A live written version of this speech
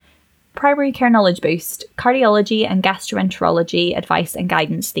Primary Care Knowledge Boost, Cardiology and Gastroenterology Advice and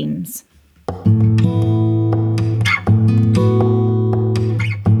Guidance Themes.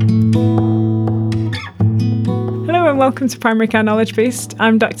 Hello and welcome to Primary Care Knowledge Boost.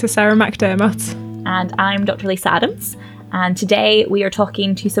 I'm Dr. Sarah McDermott. And I'm Dr. Lisa Adams. And today we are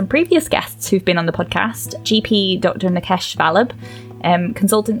talking to some previous guests who've been on the podcast, GP Dr. Nikesh Vallabh,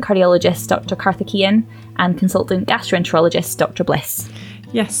 consultant cardiologist Dr. Karthikeyan, and consultant gastroenterologist Dr. Bliss.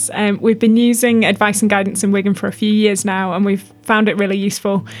 Yes, we've been using advice and guidance in Wigan for a few years now, and we've found it really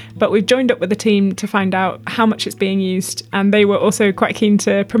useful. But we've joined up with the team to find out how much it's being used, and they were also quite keen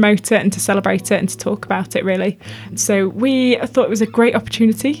to promote it and to celebrate it and to talk about it, really. So we thought it was a great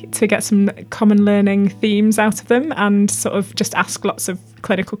opportunity to get some common learning themes out of them and sort of just ask lots of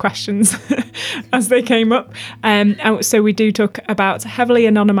clinical questions as they came up. And so we do talk about heavily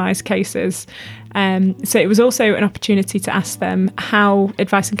anonymised cases. So it was also an opportunity to ask them how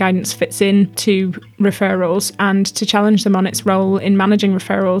advice and guidance fits into referrals and to challenge them on its role in managing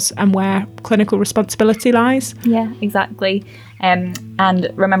referrals and where clinical responsibility lies. Yeah, exactly. And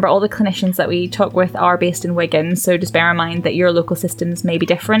remember, all the clinicians that we talk with are based in Wigan, so just bear in mind that your local systems may be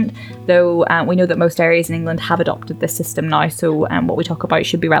different, though we know that most areas in England have adopted this system now, so what we talk about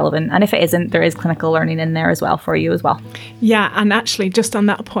should be relevant. And if it isn't, there is clinical learning in there as well for you as well. Yeah, and actually, just on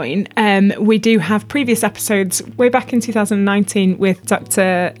that point, we do have previous episodes way back in 2019 with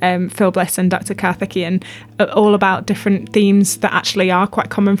Dr. Phil Bliss and Dr. Karthikeyan, all about different themes that actually are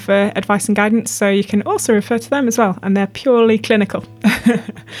quite common for advice and guidance, so you can also refer to them as well, and they're purely clinical.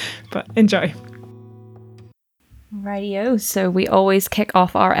 But enjoy. Rightio. So we always kick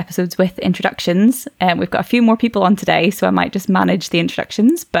off our episodes with introductions. We've got a few more people on today, so I might just manage the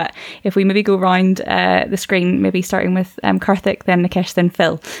introductions. But if we maybe go around the screen, maybe starting with Karthik, then Nikesh, then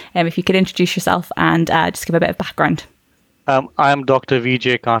Phil. If you could introduce yourself and just give a bit of background. I'm Dr.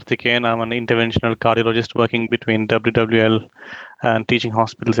 Vijay Karthikeyan. I'm an interventional cardiologist working between WWL and Teaching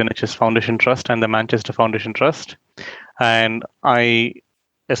Hospitals NHS Foundation Trust and the Manchester Foundation Trust. And I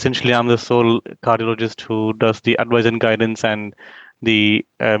essentially am the sole cardiologist who does the advice and guidance and the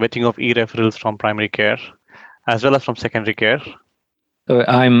vetting of e-referrals from primary care, as well as from secondary care. So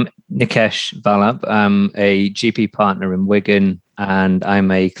I'm Nikesh Vallabh. I'm a GP partner in Wigan, and I'm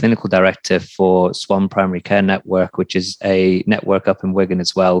a clinical director for Swan Primary Care Network, which is a network up in Wigan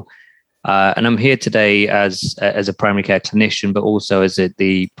as well. And I'm here today as a primary care clinician, but also as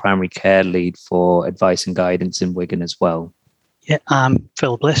the primary care lead for advice and guidance in Wigan as well. Yeah, I'm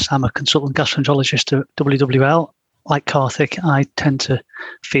Phil Bliss. I'm a consultant gastroenterologist at WWL. Like Karthik, I tend to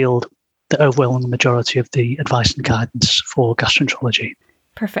field the overwhelming majority of the advice and guidance for gastroenterology.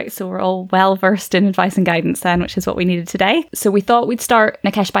 Perfect. So we're all well versed in advice and guidance then, which is what we needed today. So we thought we'd start,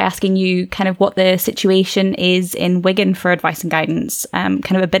 Nikesh, by asking you kind of what the situation is in Wigan for advice and guidance,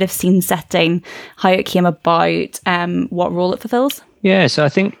 kind of a bit of scene setting, how it came about, what role it fulfills. Yeah, so I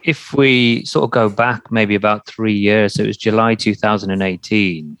think if we sort of go back maybe about 3 years, so it was July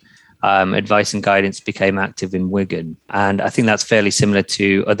 2018, advice and guidance became active in Wigan. And I think that's fairly similar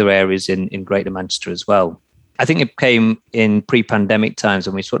to other areas in Greater Manchester as well. I think it came in pre-pandemic times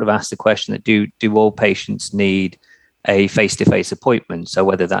when we sort of asked the question that do all patients need a face-to-face appointment? So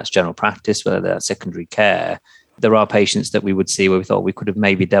whether that's general practice, whether that's secondary care, there are patients that we would see where we thought we could have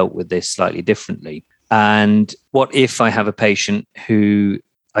maybe dealt with this slightly differently. And what if I have a patient who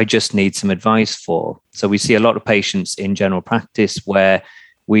I just need some advice for? So we see a lot of patients in general practice where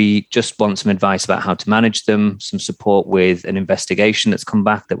we just want some advice about how to manage them, some support with an investigation that's come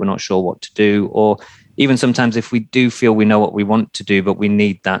back that we're not sure what to do, or even sometimes if we do feel we know what we want to do, but we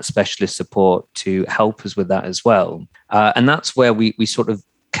need that specialist support to help us with that as well. And that's where we sort of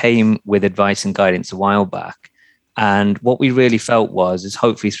came with advice and guidance a while back. And what we really felt is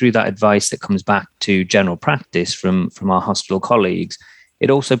hopefully through that advice that comes back to general practice from our hospital colleagues, it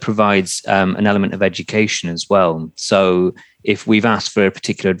also provides an element of education as well. So if we've asked for a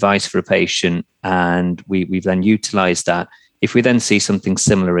particular advice for a patient and we've then utilised that, if we then see something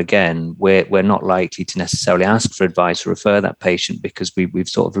similar again, we're not likely to necessarily ask for advice or refer that patient because we've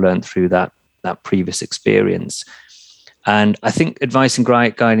sort of learned through that previous experience. And I think advice and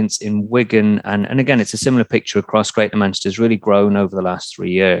guidance in Wigan, and again, it's a similar picture across Greater Manchester, has really grown over the last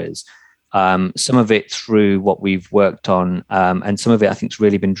 3 years. Some of it through what we've worked on, and some of it I think has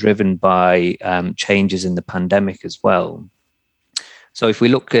really been driven by changes in the pandemic as well. So if we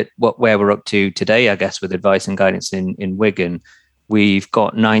look at where we're up to today, I guess, with advice and guidance in Wigan, we've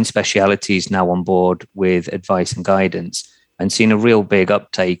got 9 specialities now on board with advice and guidance and seen a real big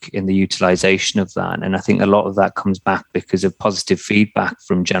uptake in the utilisation of that. And I think a lot of that comes back because of positive feedback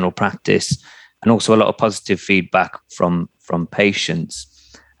from general practice and also a lot of positive feedback from patients.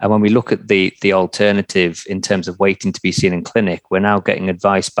 And when we look at the alternative in terms of waiting to be seen in clinic, we're now getting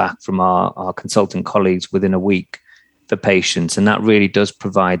advice back from our consultant colleagues within a week for patients. And that really does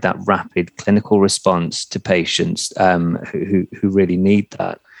provide that rapid clinical response to patients who really need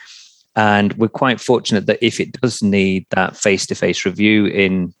that. And we're quite fortunate that if it does need that face-to-face review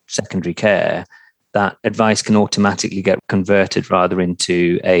in secondary care, that advice can automatically get converted rather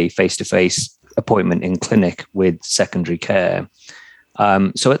into a face-to-face appointment in clinic with secondary care.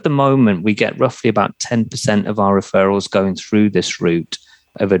 So at the moment, we get roughly about 10% of our referrals going through this route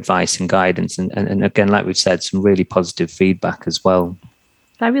of advice and guidance. And again, like we've said, some really positive feedback as well.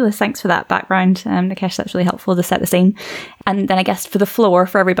 Fabulous. Thanks for that background, Nikesh. That's really helpful to set the scene. And then I guess for the floor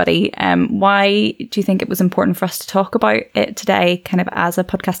for everybody, why do you think it was important for us to talk about it today, kind of as a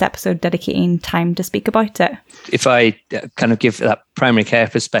podcast episode, dedicating time to speak about it? If I kind of give that primary care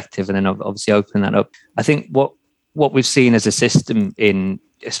perspective and then obviously open that up, I think what we've seen as a system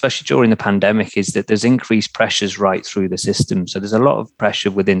especially during the pandemic, is that there's increased pressures right through the system. So there's a lot of pressure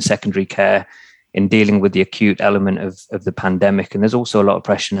within secondary care in dealing with the acute element of the pandemic. And there's also a lot of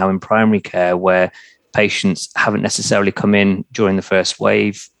pressure now in primary care where patients haven't necessarily come in during the first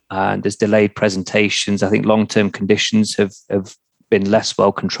wave. There's delayed presentations. I think long-term conditions have been less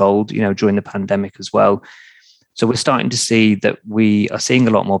well controlled, during the pandemic as well. So we're starting to see that we are seeing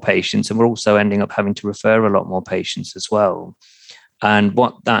a lot more patients, and we're also ending up having to refer a lot more patients as well. And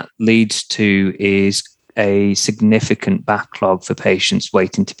what that leads to is a significant backlog for patients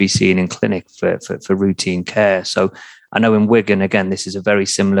waiting to be seen in clinic for routine care. So I know in Wigan, again, this is a very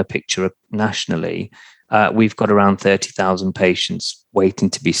similar picture nationally. We've got around 30,000 patients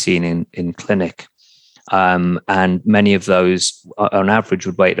waiting to be seen in clinic. And many of those, on average,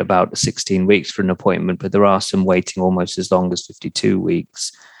 would wait about 16 weeks for an appointment, but there are some waiting almost as long as 52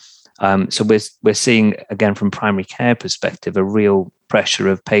 weeks. So we're seeing, again, from primary care perspective, a real pressure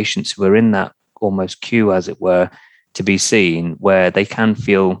of patients who are in that almost queue, as it were, to be seen, where they can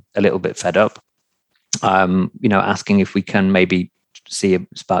feel a little bit fed up, asking if we can maybe see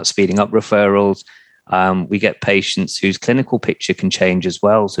about speeding up referrals. We get patients whose clinical picture can change as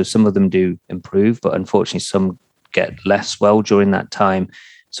well. So some of them do improve, but unfortunately some get less well during that time.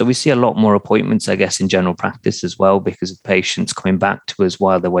 So we see a lot more appointments, I guess, in general practice as well, because of patients coming back to us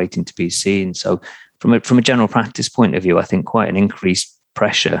while they're waiting to be seen. So from a general practice point of view, I think quite an increased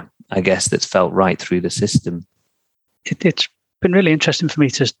pressure, I guess, that's felt right through the system. It's been really interesting for me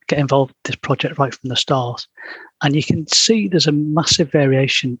to get involved in this project right from the start. And you can see there's a massive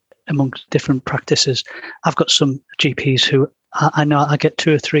variation amongst different practices. I've got some GPs who I know I get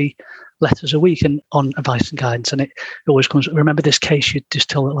 2 or 3 letters a week and on advice and guidance, and it always comes, remember this case you just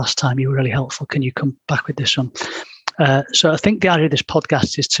told it last time, you were really helpful, can you come back with this one? So I think the idea of this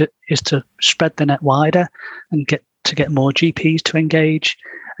podcast is to spread the net wider and get more GPs to engage.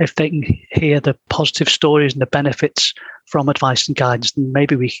 If they can hear the positive stories and the benefits from advice and guidance, then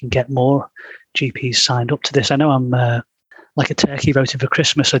maybe we can get more GPs signed up to this. I know I'm like a turkey voting for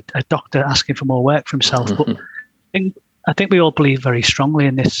Christmas, a doctor asking for more work for himself, but I think we all believe very strongly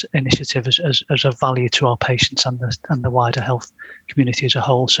in this initiative as a value to our patients and the wider health community as a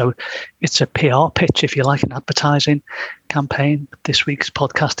whole. So it's a PR pitch, if you like, an advertising campaign. This week's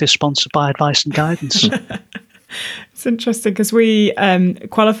podcast is sponsored by Advice and Guidance. It's interesting because we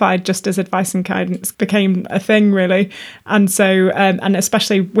qualified just as advice and guidance became a thing, really. And so, and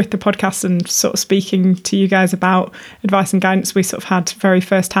especially with the podcast and sort of speaking to you guys about advice and guidance, we sort of had very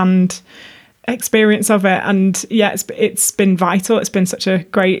first-hand experience of it. And yeah, it's been vital. It's been such a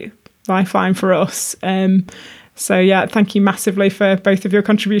great lifeline for us. So yeah, thank you massively for both of your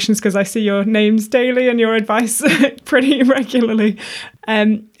contributions, because I see your names daily and your advice pretty regularly.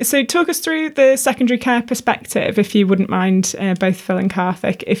 So talk us through the secondary care perspective, if you wouldn't mind, both Phil and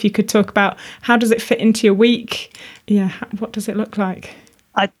Karthik, if you could talk about how does it fit into your week? Yeah, what does it look like?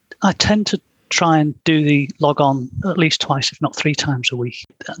 I tend to try and do the log on at least twice, if not 3 times a week.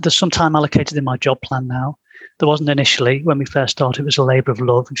 There's some time allocated in my job plan now. There wasn't initially. When we first started, it was a labour of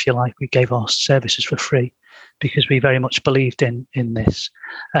love, if you like. We gave our services for free because we very much believed in this.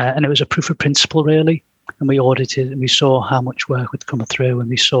 And it was a proof of principle, really. And we audited and we saw how much work would come through, and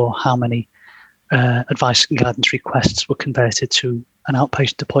we saw how many advice and guidance requests were converted to an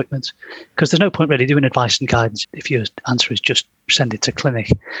outpatient appointment. Because there's no point really doing advice and guidance if your answer is just send it to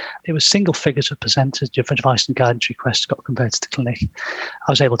clinic. It was single figures of percentage of advice and guidance requests got converted to clinic.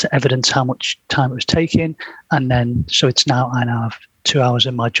 I was able to evidence how much time it was taking, and then so I now have 2 hours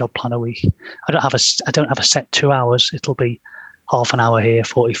in my job plan a week. I don't have a set 2 hours. It'll be half an hour here,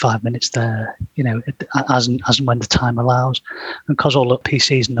 45 minutes there, as and when the time allows. And because all the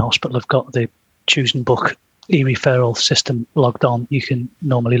PCs in the hospital have got the choose and book e-referral system logged on, you can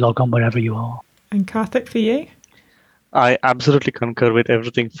normally log on wherever you are. And Karthik, for you? I absolutely concur with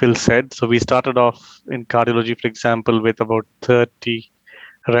everything Phil said. So we started off in cardiology, for example, with about 30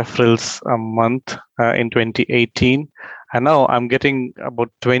 referrals a month in 2018. And now I'm getting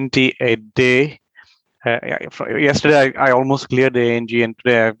about 20 a day. Yesterday, I almost cleared the ANG, and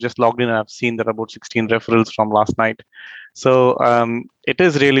today I've just logged in and I've seen that about 16 referrals from last night. So it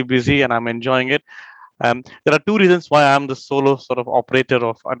is really busy and I'm enjoying it. There are two reasons why I'm the solo sort of operator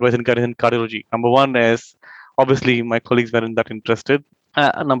of advice and guidance in cardiology. Number one is obviously my colleagues weren't that interested.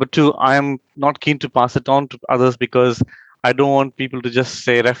 Number two, I am not keen to pass it on to others because I don't want people to just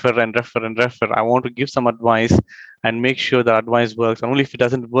say refer and refer and refer. I want to give some advice and make sure that advice works. And only if it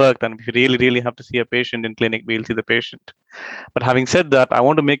doesn't work, then if you really, really have to see a patient in clinic, we'll see the patient. But having said that, I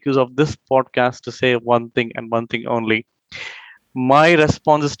want to make use of this podcast to say one thing and one thing only. My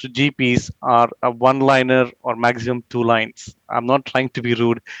responses to GPs are a one-liner or maximum 2 lines. I'm not trying to be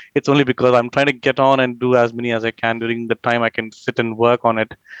rude. It's only because I'm trying to get on and do as many as I can during the time I can sit and work on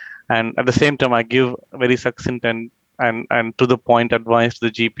it. And at the same time, I give very succinct and to the point advice to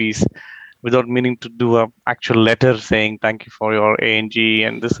the GPs without meaning to do a actual letter saying thank you for your ANG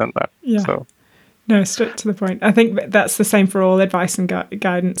and this and that. Yeah. So. No, straight to the point. I think that's the same for all advice and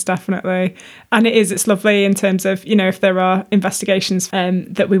guidance, definitely. And it's lovely in terms of, if there are investigations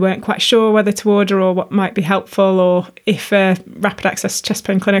that we weren't quite sure whether to order or what might be helpful, or if a rapid access chest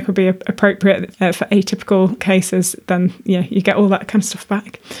pain clinic would be appropriate for atypical cases, then you get all that kind of stuff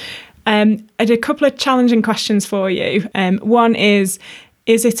back. I had a couple of challenging questions for you. One is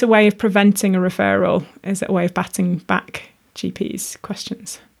it a way of preventing a referral? Is it a way of batting back GPs'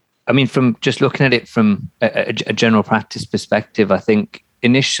 questions? I mean, from just looking at it from a general practice perspective, I think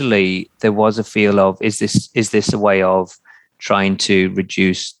initially there was a feel of, is this a way of trying to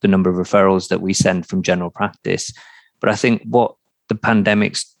reduce the number of referrals that we send from general practice? But I think what the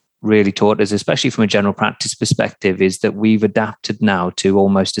pandemic's really taught us, especially from a general practice perspective, is that we've adapted now to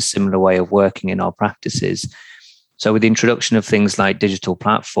almost a similar way of working in our practices. So with the introduction of things like digital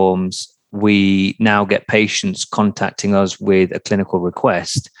platforms, we now get patients contacting us with a clinical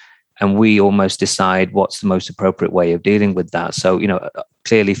request, and we almost decide what's the most appropriate way of dealing with that. So,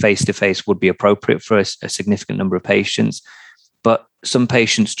 clearly face-to-face would be appropriate for a significant number of patients, but some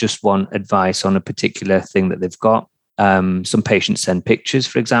patients just want advice on a particular thing that they've got. Some patients send pictures,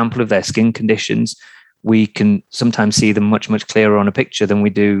 for example, of their skin conditions. We can sometimes see them much, much clearer on a picture than we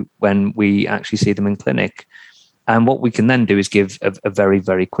do when we actually see them in clinic. And what we can then do is give a very,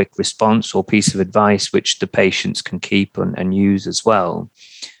 very quick response or piece of advice, which the patients can keep and use as well.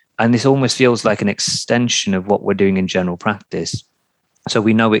 And this almost feels like an extension of what we're doing in general practice. So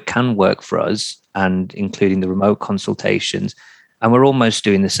we know it can work for us, and including the remote consultations. And we're almost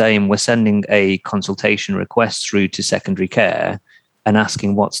doing the same. We're sending a consultation request through to secondary care and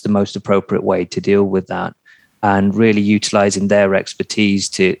asking what's the most appropriate way to deal with that, and really utilizing their expertise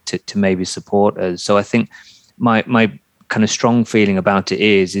to maybe support us. So I think my kind of strong feeling about it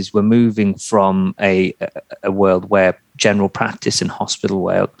is we're moving from a world where general practice and hospital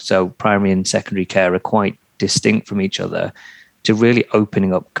work, so primary and secondary care, are quite distinct from each other, to really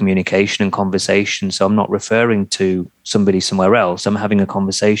opening up communication and conversation. So I'm not referring to somebody somewhere else. I'm having a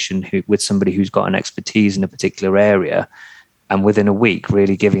conversation with somebody who's got an expertise in a particular area, and within a week,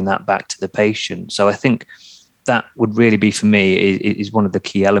 really giving that back to the patient. So I think that would really be, for me, is one of the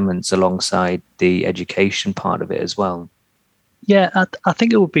key elements alongside the education part of it as well. Yeah, I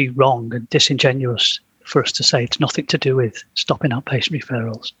think it would be wrong and disingenuous for us to say it's nothing to do with stopping outpatient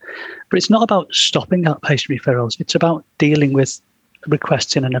referrals. But it's not about stopping outpatient referrals. It's about dealing with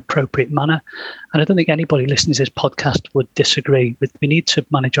requests in an appropriate manner. And I don't think anybody listening to this podcast would disagree with, we need to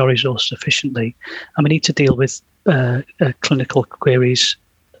manage our resources efficiently, and we need to deal with clinical queries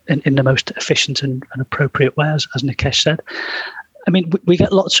in the most efficient and appropriate way, as Nikesh said. I mean, we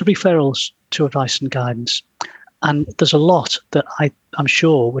get lots of referrals to advice and guidance, and there's a lot that I'm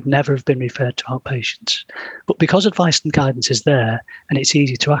sure would never have been referred to outpatients. But because advice and guidance is there and it's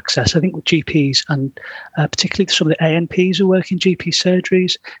easy to access, I think with GPs, and particularly some of the ANPs who work in GP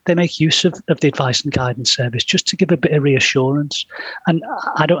surgeries, they make use of the advice and guidance service just to give a bit of reassurance. And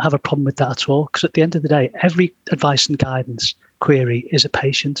I don't have a problem with that at all, because at the end of the day, every advice and guidance query is a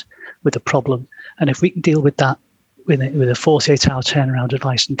patient with a problem. And if we can deal with that with a 48-hour turnaround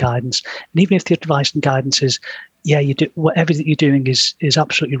advice and guidance, and even if the advice and guidance is, you do whatever that you're doing is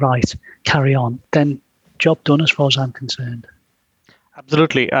absolutely right, carry on, then job done as far as I'm concerned.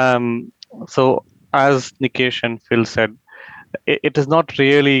 Absolutely. So as Nikesh and Phil said, it is not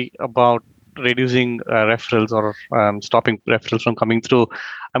really about reducing referrals or stopping referrals from coming through.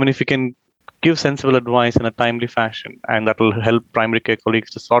 I mean, if you can give sensible advice in a timely fashion, and that will help primary care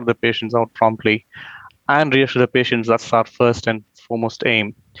colleagues to sort the patients out promptly and reassure the patients. That's our first and foremost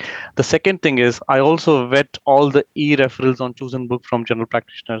aim. The second thing is I also vet all the e-referrals on Chosen Book from general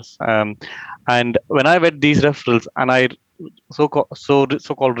practitioners. And when I vet these referrals and I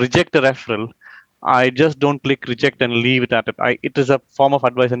so-called reject a referral, I just don't click reject and leave it at it. It is a form of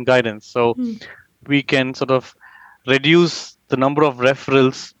advice and guidance. So we can sort of reduce the number of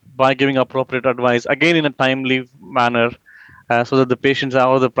referrals by giving appropriate advice, again in a timely manner, so that the patients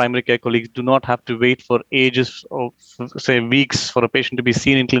or the primary care colleagues do not have to wait for ages or say weeks for a patient to be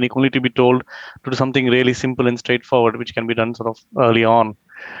seen in clinic, only to be told to do something really simple and straightforward, which can be done sort of early on.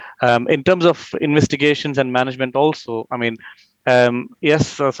 In terms of investigations and management also, I mean, yes,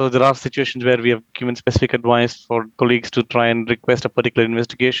 so there are situations where we have given specific advice for colleagues to try and request a particular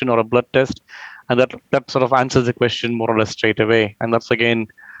investigation or a blood test, and that sort of answers the question more or less straight away. And that's again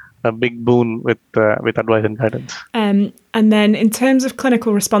a big boon with advice and guidance. And then in terms of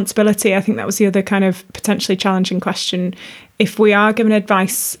clinical responsibility, I think that was the other kind of potentially challenging question. If we are given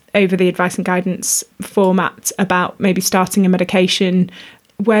advice over the advice and guidance format about maybe starting a medication,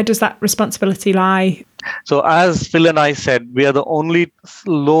 where does that responsibility lie? So as Phil and I said, we are the only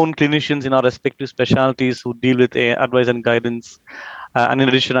lone clinicians in our respective specialties who deal with advice and guidance. And in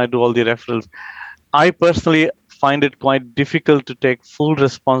addition, I do all the referrals. I personally find it quite difficult to take full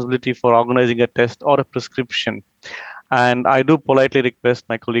responsibility for organizing a test or a prescription. And I do politely request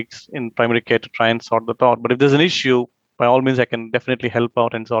my colleagues in primary care to try and sort that out. But if there's an issue, by all means, I can definitely help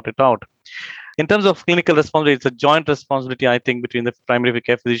out and sort it out. In terms of clinical responsibility, it's a joint responsibility, I think, between the primary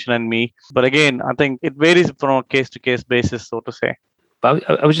care physician and me. But again, I think it varies from a case-to-case basis, so to say. But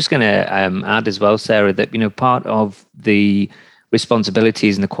I was just going to add as well, Sarah, that part of the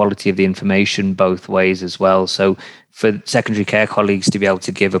responsibilities and the quality of the information both ways as well. So for secondary care colleagues to be able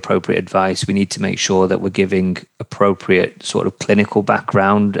to give appropriate advice, we need to make sure that we're giving appropriate sort of clinical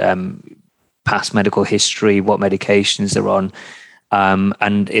background, past medical history, what medications they're on,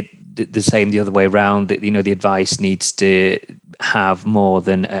 and the same the other way around. That the advice needs to have more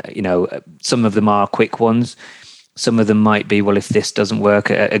than some of them are quick ones. Some of them might be, well, if this doesn't work,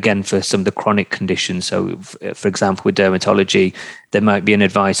 again, for some of the chronic conditions. So, for example, with dermatology, there might be an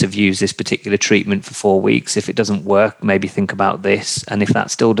advice of use this particular treatment for 4 weeks. If it doesn't work, maybe think about this. And if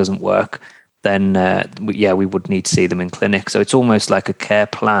that still doesn't work, then, we would need to see them in clinic. So it's almost like a care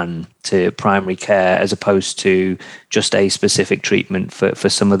plan to primary care as opposed to just a specific treatment for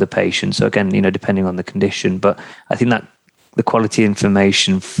some of the patients. So again, depending on the condition. But I think that the quality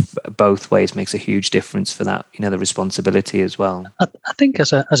information both ways makes a huge difference for that, the responsibility as well. I think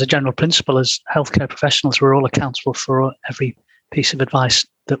as a general principle, as healthcare professionals, we're all accountable for every piece of advice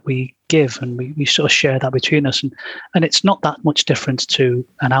that we give, and we sort of share that between us. And it's not that much different to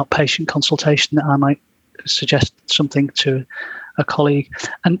an outpatient consultation that I might suggest something to a colleague.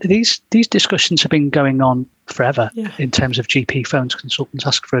 And these discussions have been going on forever in terms of GP phones, consultants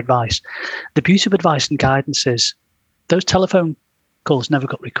ask for advice. The beauty of advice and guidance is those telephone calls never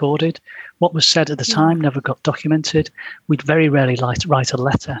got recorded. What was said at the time never got documented. We'd very rarely write a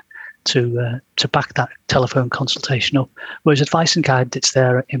letter to back that telephone consultation up. Whereas advice and guidance, it's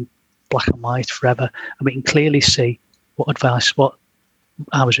there in black and white forever, and we can clearly see what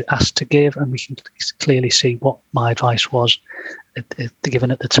I was asked to give, and we can clearly see what my advice was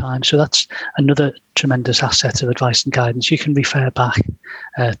given at the time. So that's another tremendous asset of advice and guidance. You can refer back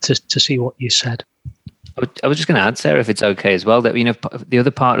to see what you said. I was just going to add, Sarah, if it's okay as well, that the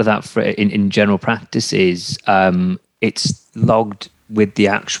other part of that in general practice is it's logged with the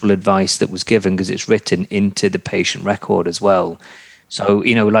actual advice that was given because it's written into the patient record as well. So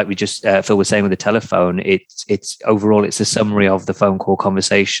like we just Phil was saying with the telephone, it's overall it's a summary of the phone call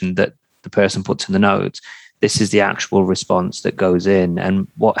conversation that the person puts in the notes. This is the actual response that goes in, and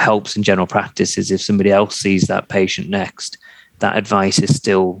what helps in general practice is if somebody else sees that patient next, that advice is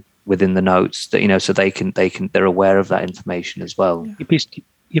still within the notes that so they're aware of that information as well.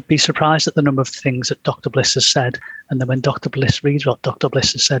 You'd be surprised at the number of things that Dr. Bliss has said, and then when Dr. Bliss reads what Dr.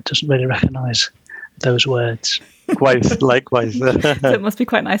 Bliss has said, doesn't really recognise those words. Likewise. So it must be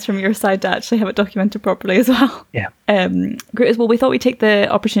quite nice from your side to actually have it documented properly as well. Yeah. Great as well. We thought we'd take the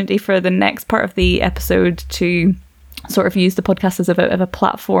opportunity for the next part of the episode to sort of use the podcast as a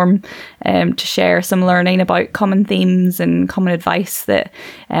platform to share some learning about common themes and common advice that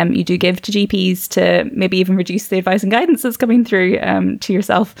you do give to GPs to maybe even reduce the advice and guidance that's coming through to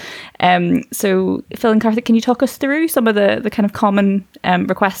yourself. So Phil and Karthik, can you talk us through some of the kind of common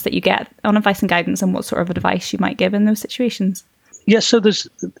requests that you get on advice and guidance and what sort of advice you might give in those situations? Yes, so there's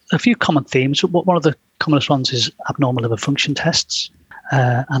a few common themes. One of the commonest ones is abnormal liver function tests.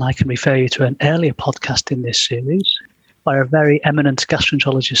 And I can refer you to an earlier podcast in this series by a very eminent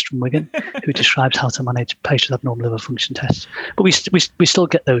gastroenterologist from Wigan who describes how to manage patients with abnormal liver function tests. But we still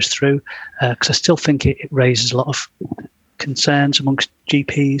get those through because I still think it raises a lot of concerns amongst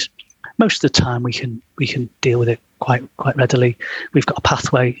GPs. Most of the time we can deal with it quite readily. We've got a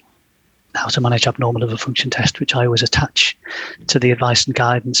pathway how to manage abnormal liver function test, which I always attach to the advice and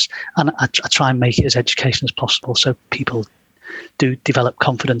guidance, and I try and make it as educational as possible so people do develop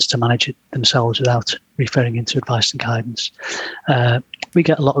confidence to manage it themselves without referring into advice and guidance. We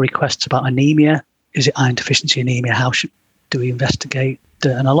get a lot of requests about anemia. Is it iron deficiency anemia? How do we investigate?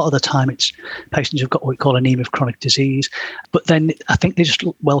 And a lot of the time it's patients who've got what we call anemia of chronic disease. But then I think they just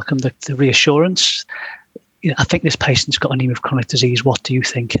welcome the reassurance. I think this patient's got anemia of chronic disease. What do you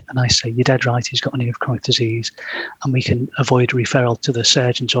think? And I say, you're dead right, he's got anemia of chronic disease. And we can avoid referral to the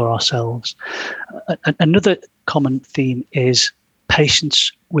surgeons or ourselves. Another common theme is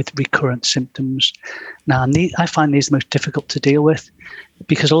patients with recurrent symptoms. Now, I find these the most difficult to deal with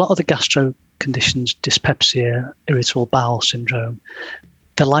because a lot of the gastro conditions, dyspepsia, irritable bowel syndrome,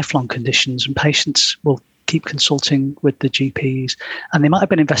 they're lifelong conditions, and patients will keep consulting with the GPs, and they might have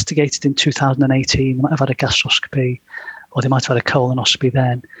been investigated in 2018, they might have had a gastroscopy, or they might have had a colonoscopy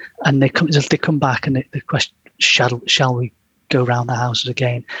then, and they come back and the question, shall we go around the houses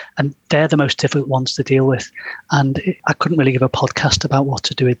again? And they're the most difficult ones to deal with, and I couldn't really give a podcast about what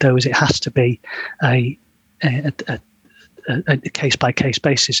to do with those. It has to be a case-by-case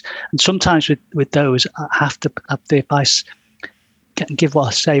basis, and sometimes with those I have to have the advice and give what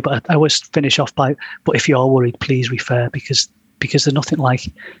I say, but I always finish off by, but if you're worried, please refer, because there's nothing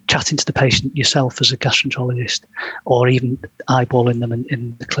like chatting to the patient yourself as a gastroenterologist, or even eyeballing them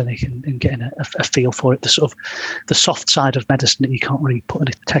in the clinic and getting a feel for it, the soft side of medicine that you can't really put in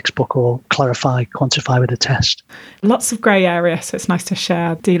a textbook or quantify with a test. Lots of grey area, so it's nice to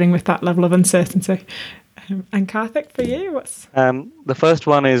share dealing with that level of uncertainty. And Karthik, for you, what's the first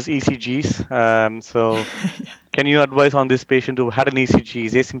one is ECGs. So can you advise on this patient who had an ECG,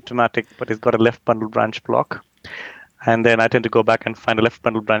 is asymptomatic, but he's got a left bundle branch block? And then I tend to go back and find a left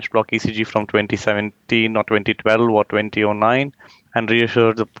bundle branch block ECG from 2017 or 2012 or 2009 and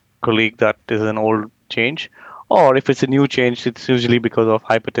reassure the colleague that is an old change. Or if it's a new change, it's usually because of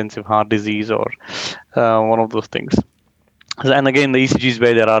hypertensive heart disease or one of those things. And again, the ECGs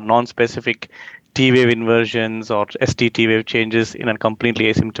where there are non-specific T-wave inversions or ST T-wave changes in a completely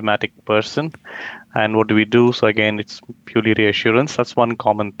asymptomatic person. And what do we do? So again, it's purely reassurance. That's one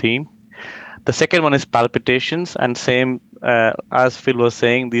common theme. The second one is palpitations, and same as Phil was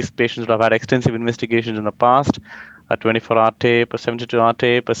saying, these patients would have had extensive investigations in the past, a 24-hour tape, a 72-hour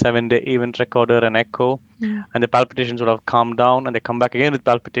tape, a 7-day event recorder, an echo, and the palpitations would have calmed down, and they come back again with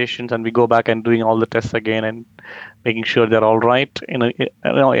palpitations, and we go back and doing all the tests again and making sure they're all right,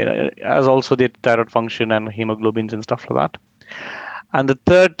 as also the thyroid function and hemoglobins and stuff like that. And the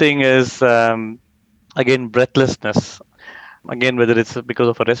third thing is, again, breathlessness. Again, whether it's because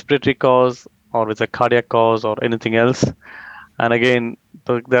of a respiratory cause or it's a cardiac cause or anything else. And again,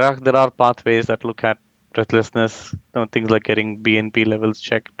 there are pathways that look at breathlessness, things like getting BNP levels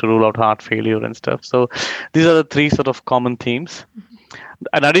checked to rule out heart failure and stuff. So these are the three sort of common themes.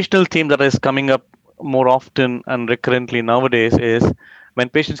 An additional theme that is coming up more often and recurrently nowadays is when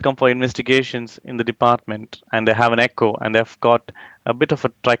patients come for investigations in the department and they have an echo and they've got a bit of a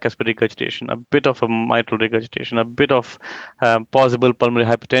tricuspid regurgitation, a bit of a mitral regurgitation, a bit of possible pulmonary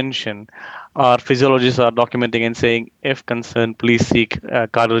hypertension, our physiologists are documenting and saying, if concerned, please seek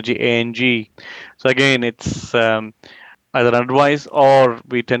cardiology A&G. So again, it's either advice or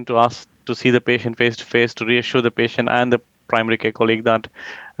we tend to ask to see the patient face to face to reassure the patient and the primary care colleague that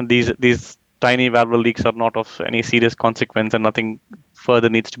these tiny valvular leaks are not of any serious consequence and nothing further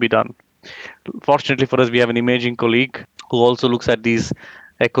needs to be done. Fortunately for us, we have an imaging colleague who also looks at these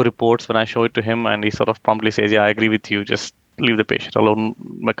echo reports when I show it to him, and he sort of promptly says, yeah, I agree with you, just leave the patient alone,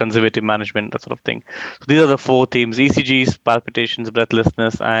 my conservative management, that sort of thing. So these are the four themes: ECGs, palpitations,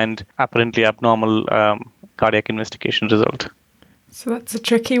 breathlessness, and apparently abnormal cardiac investigation result. So that's a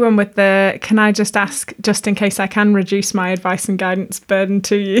tricky one with the, can I just ask, just in case I can reduce my advice and guidance burden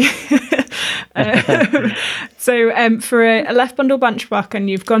to you. So for a left bundle branch block, and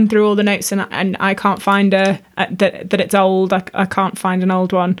you've gone through all the notes and I can't find that it's old, I can't find an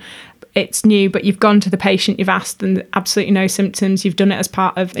old one. It's new, but you've gone to the patient, you've asked them absolutely no symptoms, you've done it as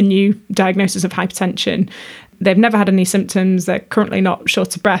part of a new diagnosis of hypertension. They've never had any symptoms, they're currently not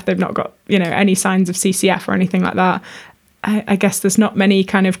short of breath, they've not got any signs of CCF or anything like that. I guess there's not many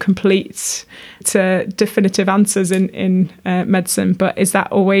kind of complete to definitive answers in medicine, but is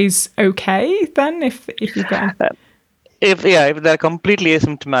that always okay then if you've got if they're completely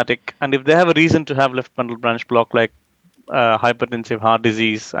asymptomatic and if they have a reason to have left bundle branch block, like hypertensive heart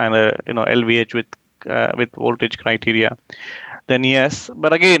disease and LVH with voltage criteria, then yes.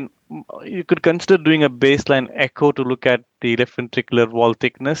 But again, you could consider doing a baseline echo to look at the left ventricular wall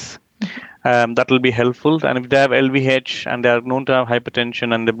thickness. That will be helpful. And if they have LVH and they are known to have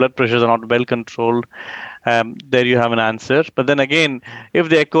hypertension and the blood pressures are not well controlled, there you have an answer. But then again, if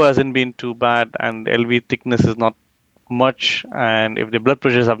the echo hasn't been too bad and LV thickness is not much, and if the blood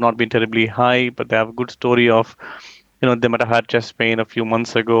pressures have not been terribly high, but they have a good story of, they might have had chest pain a few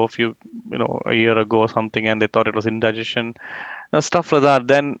months ago, a year ago or something, and they thought it was indigestion, stuff like that,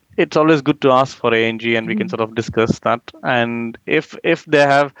 then it's always good to ask for ANG and we can sort of discuss that. And if they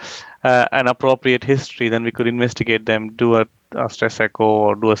have an appropriate history, then we could investigate them, do a stress echo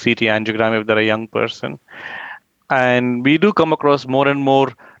or do a CT angiogram if they're a young person. And we do come across more and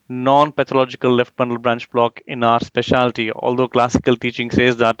more non-pathological left bundle branch block in our specialty, although classical teaching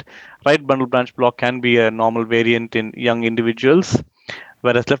says that right bundle branch block can be a normal variant in young individuals,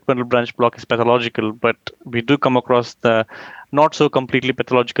 whereas left bundle branch block is pathological. But we do come across the not so completely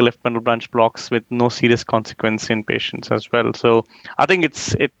pathological left bundle branch blocks with no serious consequence in patients as well. So I think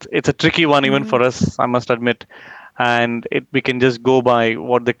it's a tricky one even for us, I must admit. And we can just go by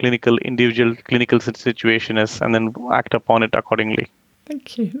what the individual clinical situation is and then act upon it accordingly.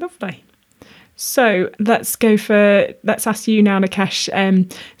 Thank you. Lovely. So let's ask you now,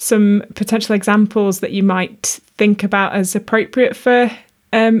 Nikesh, some potential examples that you might think about as appropriate for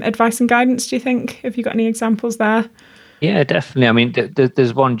advice and guidance, do you think? Have you got any examples there? Yeah, definitely. I mean,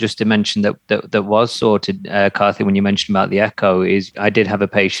 there's one just to mention that was sorted, Karthik, when you mentioned about the echo, is I did have a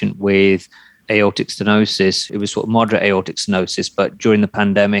patient with aortic stenosis. It was sort of moderate aortic stenosis, but during the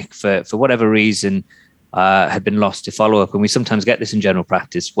pandemic, for whatever reason, had been lost to follow-up. And we sometimes get this in general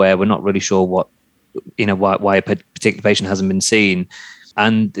practice where we're not really sure why a particular patient hasn't been seen.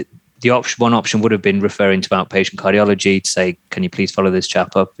 And one option would have been referring to outpatient cardiology to say, can you please follow this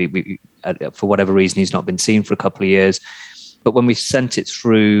chap up? For whatever reason, he's not been seen for a couple of years. But when we sent it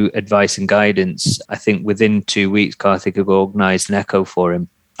through advice and guidance, I think within 2 weeks, Karthik had organised an echo for him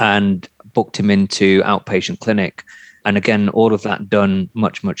and booked him into outpatient clinic. And again, all of that done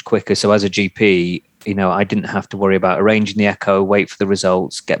much, much quicker. So as a GP, I didn't have to worry about arranging the echo, wait for the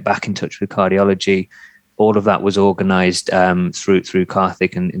results, get back in touch with cardiology. All of that was organised through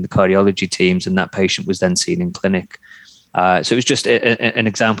Karthik and in the cardiology teams, and that patient was then seen in clinic. So it was just an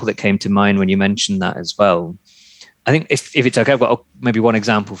example that came to mind when you mentioned that as well. I think if it's okay, I've got maybe one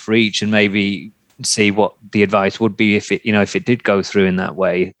example for each, and maybe see what the advice would be if it did go through in that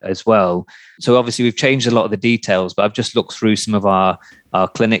way as well. So obviously we've changed a lot of the details, but I've just looked through some of our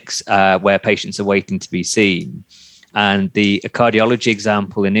clinics where patients are waiting to be seen. And a cardiology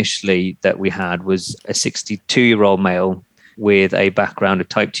example initially that we had was a 62-year-old male with a background of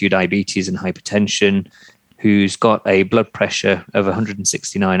type 2 diabetes and hypertension, who's got a blood pressure of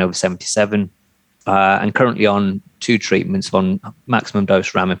 169/77, and currently on 2 treatments, on maximum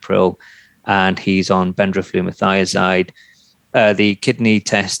dose ramipril, and he's on bendraflumethiazide. The kidney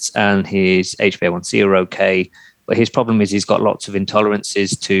tests and his HbA1c are okay, but his problem is he's got lots of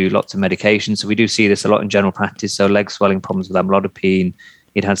intolerances to lots of medications. So we do see this a lot in general practice. So leg swelling problems with amlodipine.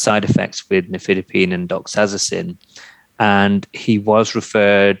 He'd had side effects with nifedipine and doxazocin. And he was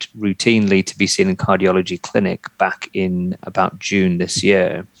referred routinely to be seen in cardiology clinic back in about June this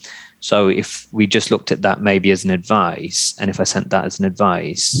year. So if we just looked at that maybe as an advice, and if I sent that as an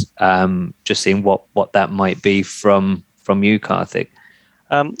advice, just seeing what that might be from you, Karthik.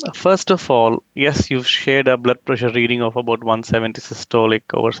 First of all, yes, you've shared a blood pressure reading of about 170 systolic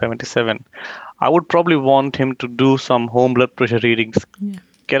over 77. I would probably want him to do some home blood pressure readings. Yeah.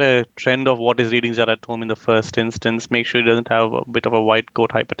 Get a trend of what his readings are at home in the first instance. Make sure he doesn't have a bit of a white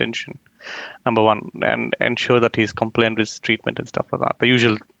coat hypertension, number one, and ensure that he's compliant with treatment and stuff like that. The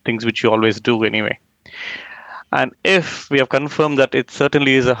usual things which you always do anyway. And if we have confirmed that it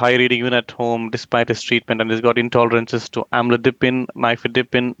certainly is a high reading even at home despite his treatment and he's got intolerances to amlodipine,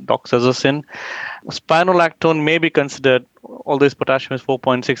 nifedipine, doxazocin, spironolactone may be considered, although his potassium is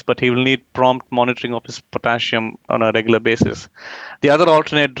 4.6, but he will need prompt monitoring of his potassium on a regular basis. The other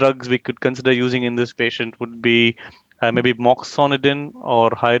alternate drugs we could consider using in this patient would be maybe moxonidine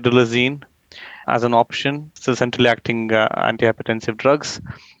or hydralazine as an option, so centrally acting antihypertensive drugs.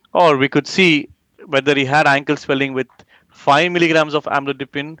 Or we could see whether he had ankle swelling with 5 milligrams of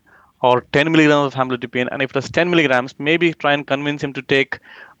amlodipine or 10 milligrams of amlodipine. And if it was 10 milligrams, maybe try and convince him to take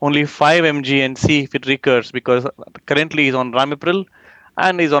only 5 mg and see if it recurs, because currently he's on ramipril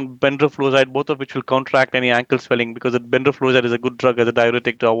and he's on bendrafluozide, both of which will counteract any ankle swelling, because the bendrafluozide is a good drug as a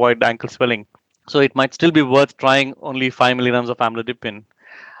diuretic to avoid ankle swelling. So it might still be worth trying only 5 milligrams of amlodipine.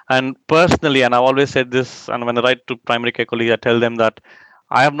 And personally, and I've always said this, and when I write to primary care colleagues, I tell them that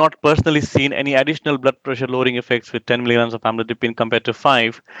I have not personally seen any additional blood pressure lowering effects with 10 milligrams of amlodipine compared to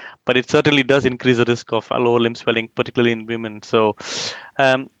 5, but it certainly does increase the risk of lower limb swelling, particularly in women. So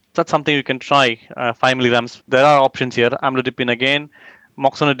that's something you can try. 5 milligrams. There are options here. Amlodipine again,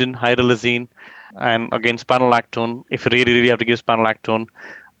 moxonidine, hydralazine, and again spironolactone. If you really have to give spironolactone,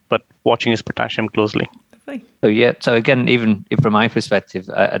 but watching his potassium closely. So again, even if from my perspective,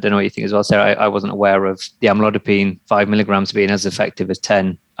 I don't know what you think as well, Sarah. I wasn't aware of the amlodipine 5 milligrams being as effective as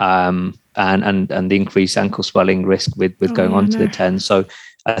 10, and the increased ankle swelling risk with going on to the 10. So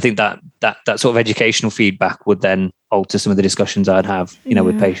I think that sort of educational feedback would then alter some of the discussions I'd have,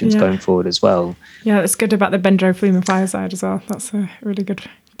 with patients going forward as well. Yeah, it's good about the bendroflumethiazide as well. That's a really good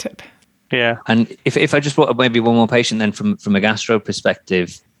tip. Yeah. And if I just brought up maybe one more patient then from a gastro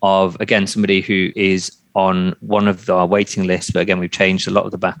perspective of, again, somebody who is on one of our waiting lists, but again, we've changed a lot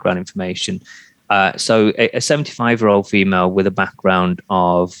of the background information. So a 75-year-old female with a background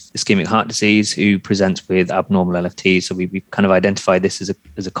of ischemic heart disease who presents with abnormal LFTs. So we've kind of identified this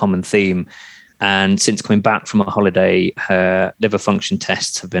as a common theme. And since coming back from a holiday, her liver function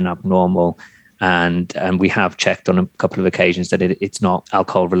tests have been abnormal. And we have checked on a couple of occasions that it's not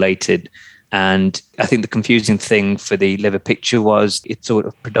alcohol related. And I think the confusing thing for the liver picture was it's sort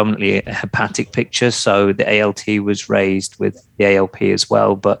of predominantly a hepatic picture. So the ALT was raised with the ALP as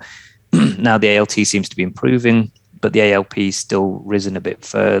well. But now the ALT seems to be improving, but the ALP is still risen a bit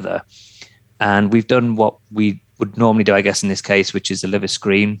further. And we've done what we would normally do, I guess, in this case, which is a liver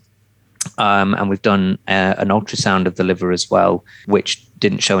screen. And we've done an ultrasound of the liver as well, which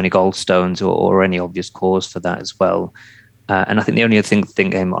didn't show any gallstones or any obvious cause for that as well. And I think the only other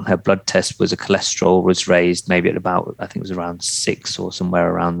thing came on her blood test was a cholesterol was raised, maybe at about, I think it was around 6 or somewhere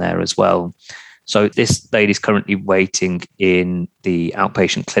around there as well. So this lady's currently waiting in the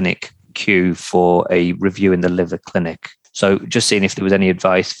outpatient clinic queue for a review in the liver clinic. So just seeing if there was any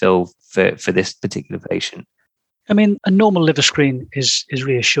advice, Phil, for this particular patient. I mean, a normal liver screen is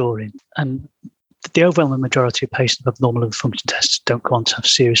reassuring, and the overwhelming majority of patients with abnormal liver function tests don't go on to have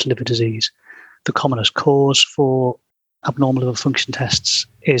serious liver disease. The commonest cause for abnormal liver function tests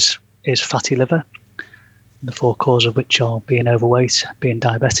is fatty liver, the 4 causes of which are being overweight, being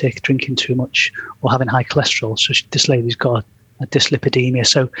diabetic, drinking too much, or having high cholesterol. So this lady's got a dyslipidemia.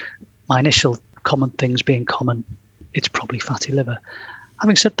 So my initial common things being common, it's probably fatty liver.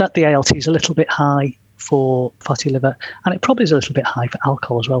 Having said that, the ALT is a little bit high for fatty liver, and it probably is a little bit high for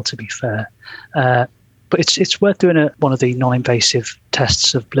alcohol as well, to be fair. But it's worth doing one of the non-invasive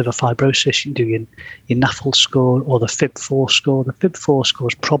tests of liver fibrosis. You can do your NAFLD score or the FIB4 score. The FIB4 score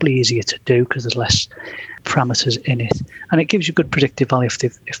is probably easier to do because there's less parameters in it, and it gives you good predictive value if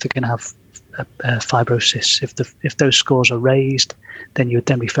they're going to have fibrosis. If those scores are raised, then you would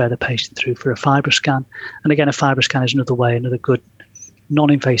then refer the patient through for a FibroScan. And again, a FibroScan is another good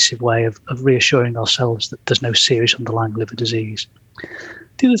non-invasive way of reassuring ourselves that there's no serious underlying liver disease.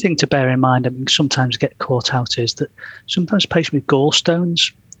 The other thing to bear in mind, I mean, sometimes get caught out, is that sometimes patients with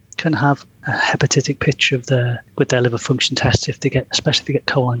gallstones can have a hepatitic picture with their liver function tests especially if they get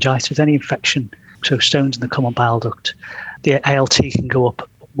cholangitis, any infection, so stones in the common bile duct. The ALT can go up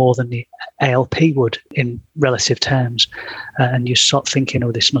more than the ALP would in relative terms, and you start thinking,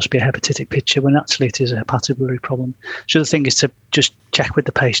 this must be a hepatitic picture, when actually it is a hepatobiliary problem. So the thing is to just check with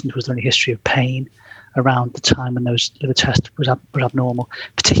the patient, was there any history of pain around the time when those liver tests were abnormal,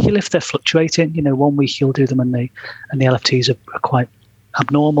 particularly if they're fluctuating. 1 week you'll do them and the LFTs are quite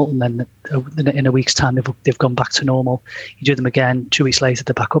abnormal, and then in a week's time they've gone back to normal. You do them again, 2 weeks later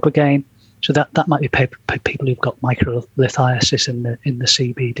they're back up again. So that might be people who've got microlithiasis in the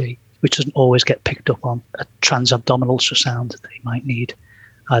CBD, which doesn't always get picked up on a transabdominal ultrasound. They might need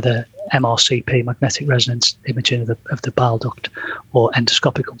either MRCP, magnetic resonance imaging of the bile duct, or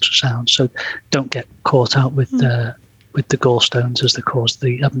endoscopic ultrasound. So don't get caught out with the gallstones as the cause of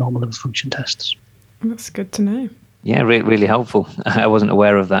the abnormal liver function tests. That's good to know. Yeah, really helpful. I wasn't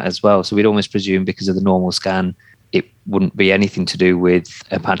aware of that as well. So we'd almost presume because of the normal scan, it wouldn't be anything to do with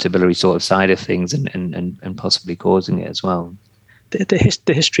a hepatobiliary sort of side of things and possibly causing it as well.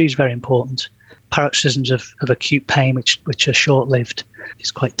 The history is very important. Paroxysms of acute pain, which are short-lived,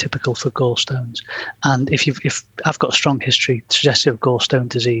 is quite typical for gallstones. And if I've got a strong history suggestive of gallstone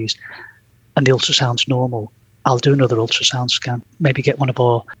disease and the ultrasound's normal, I'll do another ultrasound scan, maybe get one of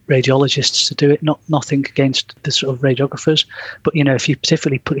our radiologists to do it. Nothing against the sort of radiographers, but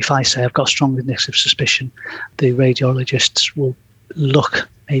if I say I've got a strong indicative suspicion, the radiologists will look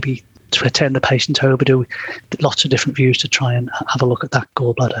maybe to turn the patient over, do lots of different views to try and have a look at that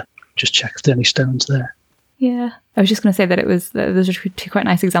gallbladder. just check if there are any stones there. Yeah, I was just going to say that those are two quite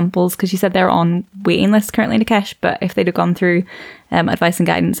nice examples, because you said they're on waiting lists currently, Nikesh, but if they'd have gone through advice and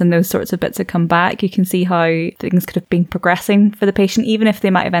guidance and those sorts of bits had come back, you can see how things could have been progressing for the patient. Even if they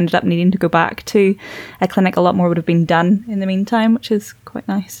might have ended up needing to go back to a clinic, a lot more would have been done in the meantime, which is quite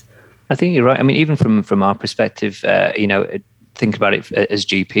nice. I think you're right. I mean, even from our perspective, think about it as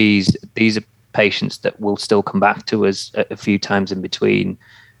GPs, these are patients that will still come back to us a few times in between.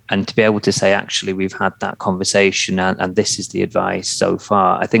 And to be able to say, actually, we've had that conversation and this is the advice so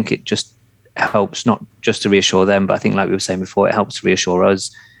far, I think it just helps not just to reassure them, but I think, like we were saying before, it helps to reassure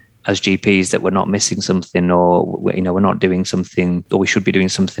us as GPs that we're not missing something, or we're not doing something, or we should be doing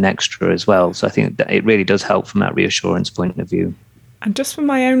something extra as well. So I think that it really does help from that reassurance point of view. And just from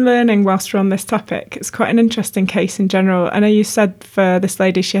my own learning whilst we're on this topic, it's quite an interesting case in general. I know you said for this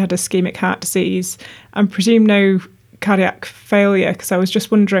lady she had ischemic heart disease and presume no cardiac failure, because I was just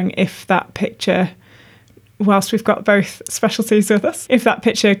wondering if that picture, whilst we've got both specialties with us, if that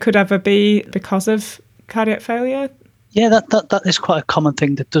picture could ever be because of cardiac failure. Yeah, that is quite a common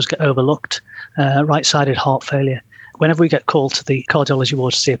thing that does get overlooked, right-sided heart failure. Whenever we get called to the cardiology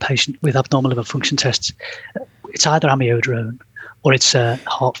ward to see a patient with abnormal liver function tests, it's either amiodarone or it's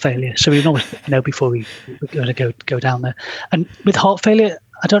heart failure. So we always know before we're going to go down there. And with heart failure,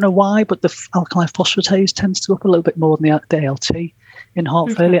 I don't know why, but the alkaline phosphatase tends to go up a little bit more than the ALT in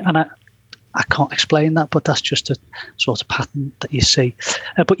heart failure. And I can't explain that, but that's just a sort of pattern that you see.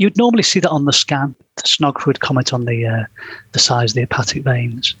 But you'd normally see that on the scan. The sonographer would comment on the size of the hepatic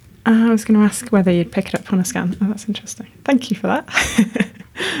veins. I was going to ask whether you'd pick it up on a scan. Oh, that's interesting. Thank you for that.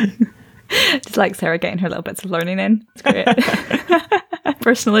 Just like Sarah getting her little bits of learning in. It's great.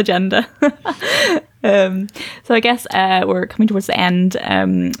 Personal agenda. So I guess we're coming towards the end.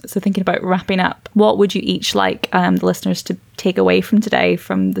 So thinking about wrapping up, what would you each like the listeners to take away from today,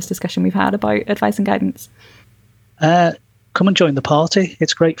 from this discussion we've had about advice and guidance? Come and join the party.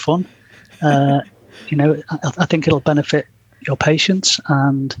 It's great fun. I think it'll benefit your patients,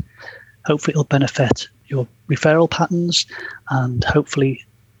 and hopefully it'll benefit your referral patterns, and hopefully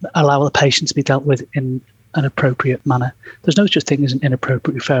allow the patients to be dealt with in an appropriate manner. There's no such thing as an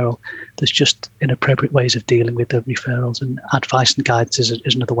inappropriate referral. There's just inappropriate ways of dealing with the referrals, and advice and guidance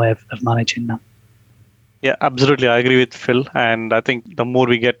is another way of managing that. Yeah, absolutely. I agree with Phil. And I think the more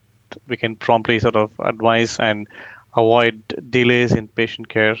we get, we can promptly sort of advise and avoid delays in patient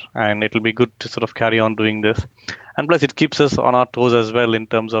care. And it'll be good to sort of carry on doing this. And plus, it keeps us on our toes as well in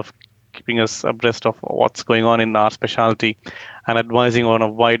terms of keeping us abreast of what's going on in our specialty and advising on a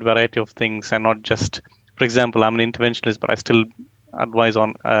wide variety of things, and not just, for example, I'm an interventionist, but I still advise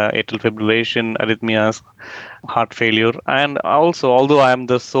on atrial fibrillation, arrhythmias, heart failure. And also, although I am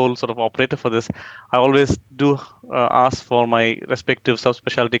the sole sort of operator for this, I always do ask for my respective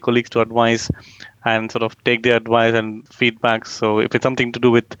subspecialty colleagues to advise and sort of take their advice and feedback. So if it's something to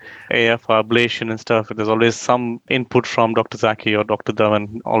do with AF or ablation and stuff, there's always some input from Dr. Zaki or Dr.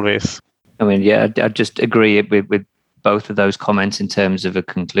 Dhawan, always. I mean, yeah, I just agree with both of those comments in terms of a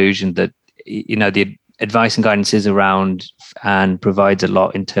conclusion that, the advice and guidance is around and provides a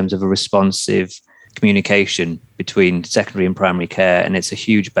lot in terms of a responsive communication between secondary and primary care. And it's a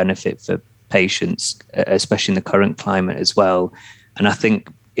huge benefit for patients, especially in the current climate as well. And I think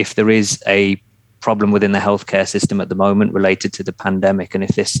if there is a problem within the healthcare system at the moment related to the pandemic, and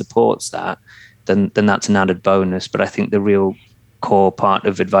if this supports that, then that's an added bonus. But I think the real core part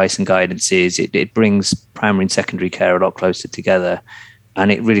of advice and guidance is it brings primary and secondary care a lot closer together,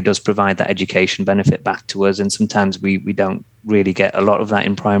 and it really does provide that education benefit back to us. And sometimes we don't really get a lot of that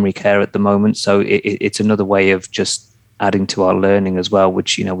in primary care at the moment, so it's another way of just adding to our learning as well,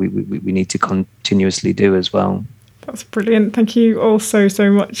 which we need to continuously do as well. That's brilliant. Thank you all so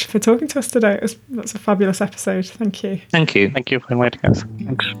much for talking to us today. That's a fabulous episode. Thank you. Thank you for inviting us.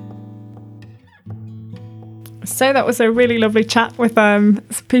 Thanks. So that was a really lovely chat with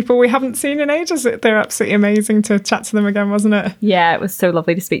people we haven't seen in ages. They're absolutely amazing to chat to them again, wasn't it? Yeah, it was so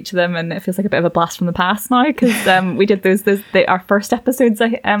lovely to speak to them, and it feels like a bit of a blast from the past now, because we did our first episodes,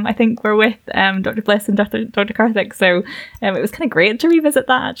 I think, were with Dr. Bliss and Dr. Karthik, so it was kind of great to revisit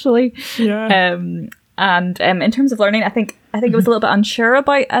that, actually. Yeah. And in terms of learning, I think I was a little bit unsure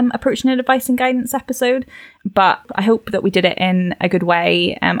about approaching an advice and guidance episode, but I hope that we did it in a good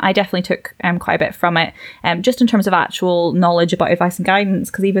way. I definitely took quite a bit from it, just in terms of actual knowledge about advice and guidance,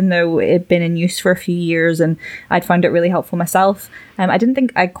 because even though it had been in use for a few years and I'd found it really helpful myself, I didn't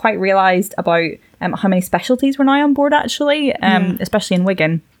think I quite realised about how many specialties were now on board, actually, especially in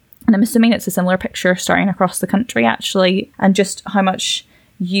Wigan. And I'm assuming it's a similar picture starting across the country, actually, and just how much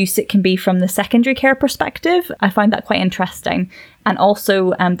use it can be from the secondary care perspective. I find that quite interesting. And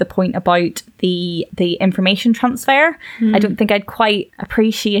also the point about the information transfer. I don't think I'd quite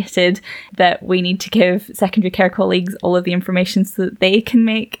appreciated that we need to give secondary care colleagues all of the information so that they can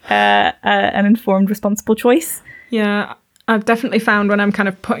make an informed, responsible choice. Yeah, I've definitely found when I'm kind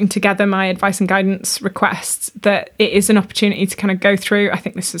of putting together my advice and guidance requests that it is an opportunity to kind of go through. I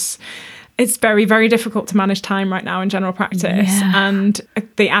think it's very, very difficult to manage time right now in general practice, and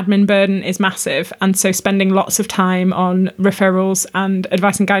the admin burden is massive. And so spending lots of time on referrals and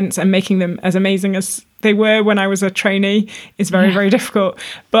advice and guidance and making them as amazing as they were when I was a trainee is very, very difficult.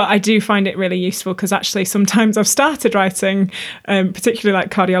 But I do find it really useful because actually sometimes I've started writing, particularly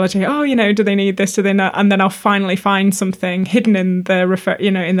like cardiology, do they need this, do they not? And then I'll finally find something hidden in the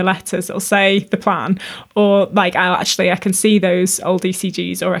in the letters. It'll say the plan, or like I can see those old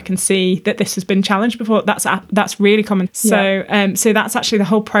ECGs, or I can see that this has been challenged before. That's really common. So so that's actually the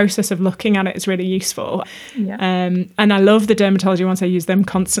whole process of looking at it is really useful. And I love the dermatology ones. I use them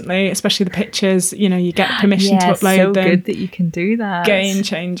constantly, especially the pictures. You get permission to upload so them. Good that you can do that. Game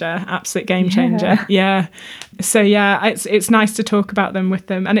changer, absolute game changer. Yeah. So it's nice to talk about them with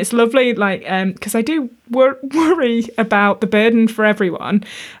them, and it's lovely. Like because I do worry about the burden for everyone.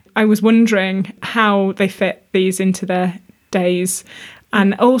 I was wondering how they fit these into their days,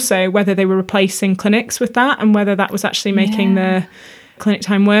 and also whether they were replacing clinics with that, and whether that was actually making the clinic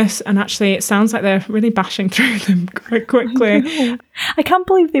time worse. And actually it sounds like they're really bashing through them quite quickly. I can't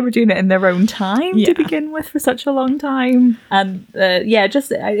believe they were doing it in their own time to begin with for such a long time. And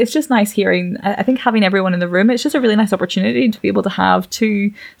it's just nice hearing. I think having everyone in the room, it's just a really nice opportunity to be able to have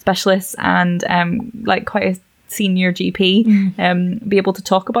two specialists and like quite a senior GP be able to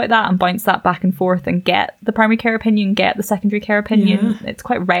talk about that and bounce that back and forth and get the primary care opinion, get the secondary care opinion. It's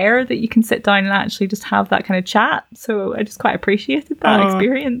quite rare that you can sit down and actually just have that kind of chat, so I just quite appreciated that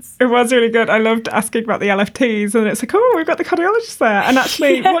experience. It was really good. I loved asking about the LFTs, and it's like, we've got the cardiologist there, and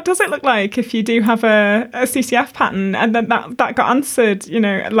actually what does it look like if you do have a CCF pattern? And then that got answered,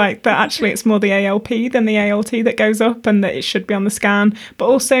 like that actually it's more the ALP than the ALT that goes up, and that it should be on the scan. But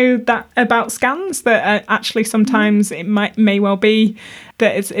also that about scans, that actually sometimes it may well be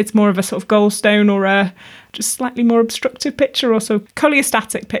that it's more of a sort of gallstone or a just slightly more obstructive picture, also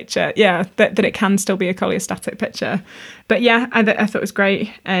cholestatic picture. That it can still be a cholestatic picture. But I thought it was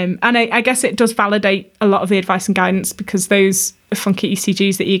great. And I guess it does validate a lot of the advice and guidance, because those funky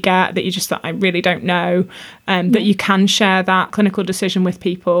ECGs that you get that you just thought, I really don't know, that you can share that clinical decision with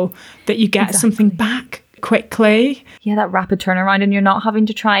people, that you get something back quickly. That rapid turnaround, and you're not having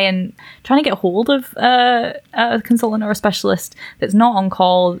to trying to get hold of a consultant or a specialist that's not on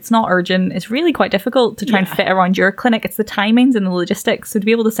call, it's not urgent. It's really quite difficult to try and fit around your clinic. It's the timings and the logistics. So to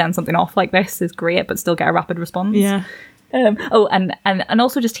be able to send something off like this is great, but still get a rapid response. And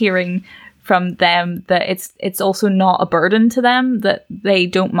also just hearing from them that it's also not a burden to them, that they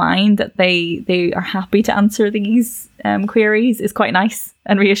don't mind, that they are happy to answer these queries is quite nice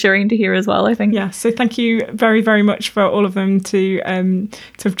and reassuring to hear as well, I think. So thank you very, very much for all of them to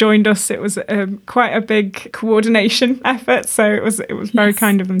have joined us. It was quite a big coordination effort, so it was very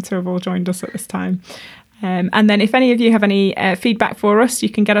kind of them to have all joined us at this time. And then if any of you have any feedback for us, you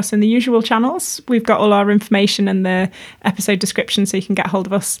can get us in the usual channels. We've got all our information in the episode description, so you can get hold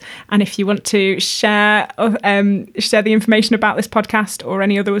of us. And if you want to share the information about this podcast or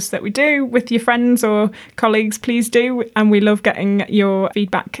any others that we do with your friends or colleagues, please do. And we love getting your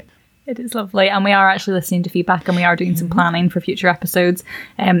feedback. It is lovely, and we are actually listening to feedback, and we are doing some planning for future episodes.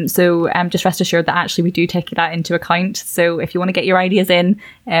 So just rest assured that actually we do take that into account. So if you want to get your ideas in,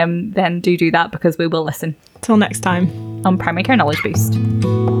 then do that, because we will listen. Till next time on Primary Care Knowledge Boost.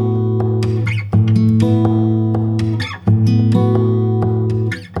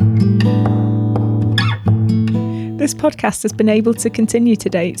 This podcast has been able to continue to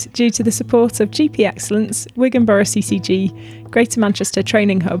date due to the support of GP Excellence, Wigan Borough CCG, Greater Manchester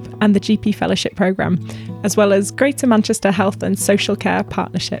Training Hub and the GP Fellowship Programme, as well as Greater Manchester Health and Social Care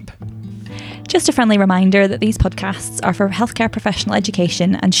Partnership. Just a friendly reminder that these podcasts are for healthcare professional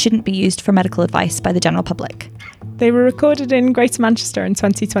education and shouldn't be used for medical advice by the general public. They were recorded in Greater Manchester in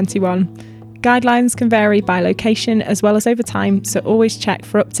 2021. Guidelines can vary by location as well as over time, so always check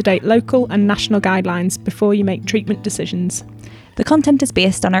for up-to-date local and national guidelines before you make treatment decisions. The content is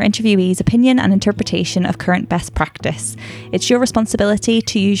based on our interviewees' opinion and interpretation of current best practice. It's your responsibility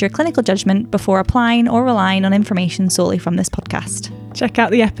to use your clinical judgment before applying or relying on information solely from this podcast. Check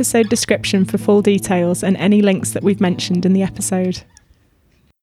out the episode description for full details and any links that we've mentioned in the episode.